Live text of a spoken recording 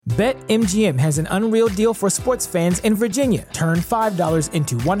BetMGM has an unreal deal for sports fans in Virginia. Turn $5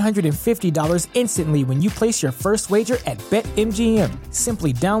 into $150 instantly when you place your first wager at BetMGM.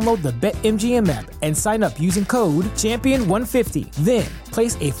 Simply download the BetMGM app and sign up using code Champion150. Then,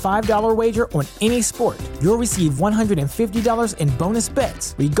 place a $5 wager on any sport. You'll receive $150 in bonus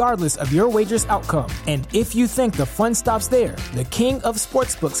bets, regardless of your wager's outcome. And if you think the fun stops there, the King of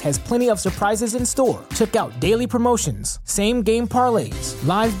Sportsbooks has plenty of surprises in store. Check out daily promotions, same-game parlays,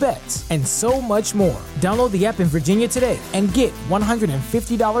 live bets, and so much more. Download the app in Virginia today and get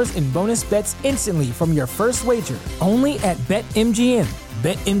 $150 in bonus bets instantly from your first wager. Only at BetMGM.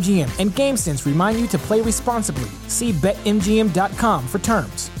 BetMGM and GameSense remind you to play responsibly. See BetMGM.com for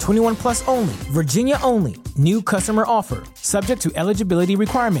terms. 21 plus only. Virginia only. New customer offer. Subject to eligibility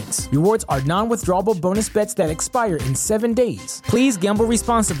requirements. Rewards are non-withdrawable bonus bets that expire in 7 days. Please gamble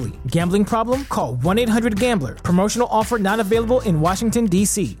responsibly. Gambling problem? Call 1-800-GAMBLER. Promotional offer not available in Washington,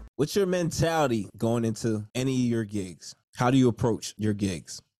 D.C. What's your mentality going into any of your gigs? How do you approach your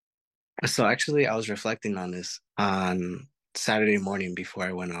gigs? So actually, I was reflecting on this on Saturday morning before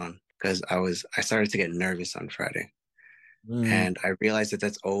I went on, because I started to get nervous on Friday. And I realized that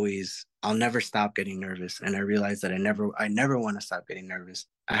that's always, I'll never stop getting nervous. And I realized that I never want to stop getting nervous.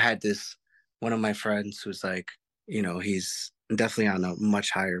 I had one of my friends who's like, he's definitely on a much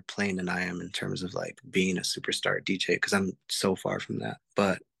higher plane than I am in terms of like being a superstar DJ, because I'm so far from that.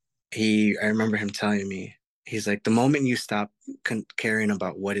 But I remember him telling me, he's like, the moment you stop caring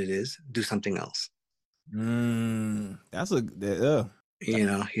about what it is, do something else. That's a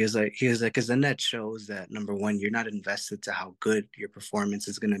he was like, because then that shows that, number one, you're not invested to how good your performance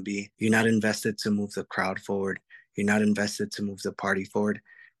is going to be. You're not invested to move the crowd forward. You're not invested to move the party forward.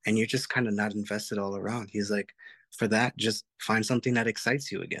 And you're just kind of not invested all around. He's like, for that, just find something that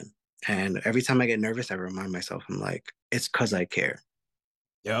excites you again. And every time I get nervous, I remind myself, I'm like, it's because I care.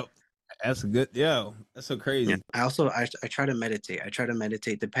 Yep. That's that's so crazy. Yeah. I try to meditate. I try to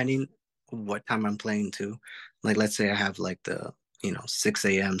meditate depending what time I'm playing too. Like, let's say I have like the 6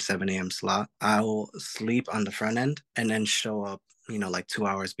 a.m., 7 a.m. slot. I will sleep on the front end and then show up, like 2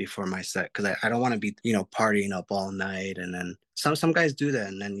 hours before my set, because I don't want to be, partying up all night. And then some guys do that.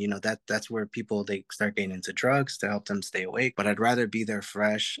 And then, that's where they start getting into drugs to help them stay awake. But I'd rather be there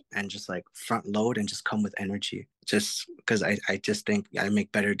fresh and just like front load and just come with energy, just because I just think I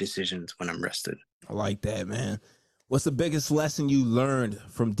make better decisions when I'm rested. I like that, man. What's the biggest lesson you learned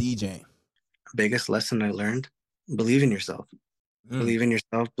from DJing? Biggest lesson I learned: believe in yourself. Believe in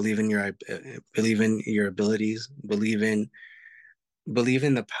yourself. Believe in your abilities. Believe in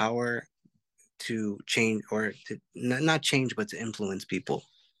the power to change, or to not change, but to influence people.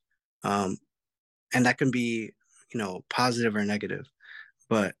 And that can be, positive or negative.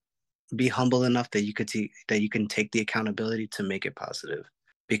 But be humble enough that you can take the accountability to make it positive.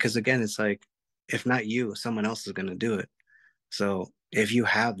 Because again, it's like, if not you, someone else is going to do it. So if you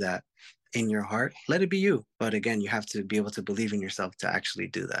have that in your heart, let it be you. But again, you have to be able to believe in yourself to actually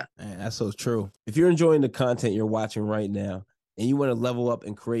do that. Man, that's so true. If you're enjoying the content you're watching right now and you want to level up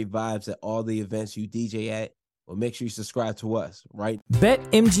and create vibes at all the events you DJ at, well, make sure you subscribe to us, right?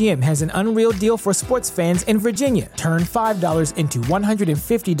 BetMGM has an unreal deal for sports fans in Virginia. Turn $5 into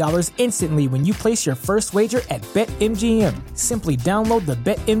 $150 instantly when you place your first wager at BetMGM. Simply download the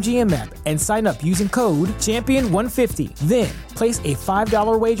BetMGM app and sign up using code Champion150. Then, place a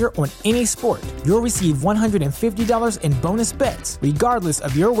 $5 wager on any sport. You'll receive $150 in bonus bets, regardless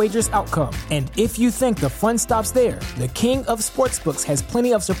of your wager's outcome. And if you think the fun stops there, the King of Sportsbooks has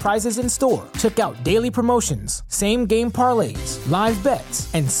plenty of surprises in store. Check out daily promotions, same-game parlays, live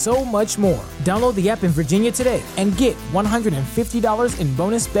bets, and so much more. Download the app in Virginia today and get $150 in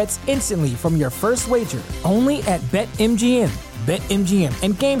bonus bets instantly from your first wager. Only at BetMGM. BetMGM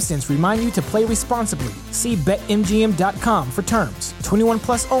and GameSense remind you to play responsibly. See BetMGM.com for terms. 21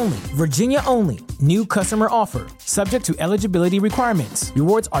 plus only. Virginia only. New customer offer. Subject to eligibility requirements.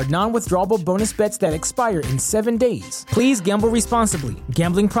 Rewards are non-withdrawable bonus bets that expire in 7 days. Please gamble responsibly.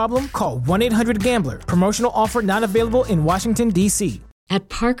 Gambling problem? Call 1-800-GAMBLER. Promotional offer not available in Washington, D.C. At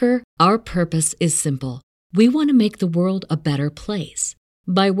Parker, our purpose is simple. We want to make the world a better place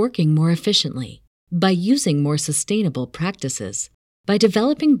by working more efficiently, by using more sustainable practices, by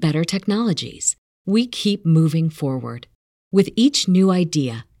developing better technologies. We keep moving forward. With each new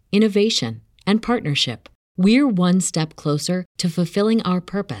idea, innovation, and partnership, we're one step closer to fulfilling our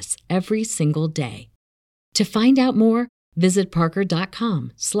purpose every single day. To find out more, visit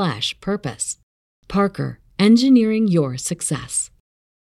parker.com/purpose. Parker, engineering your success.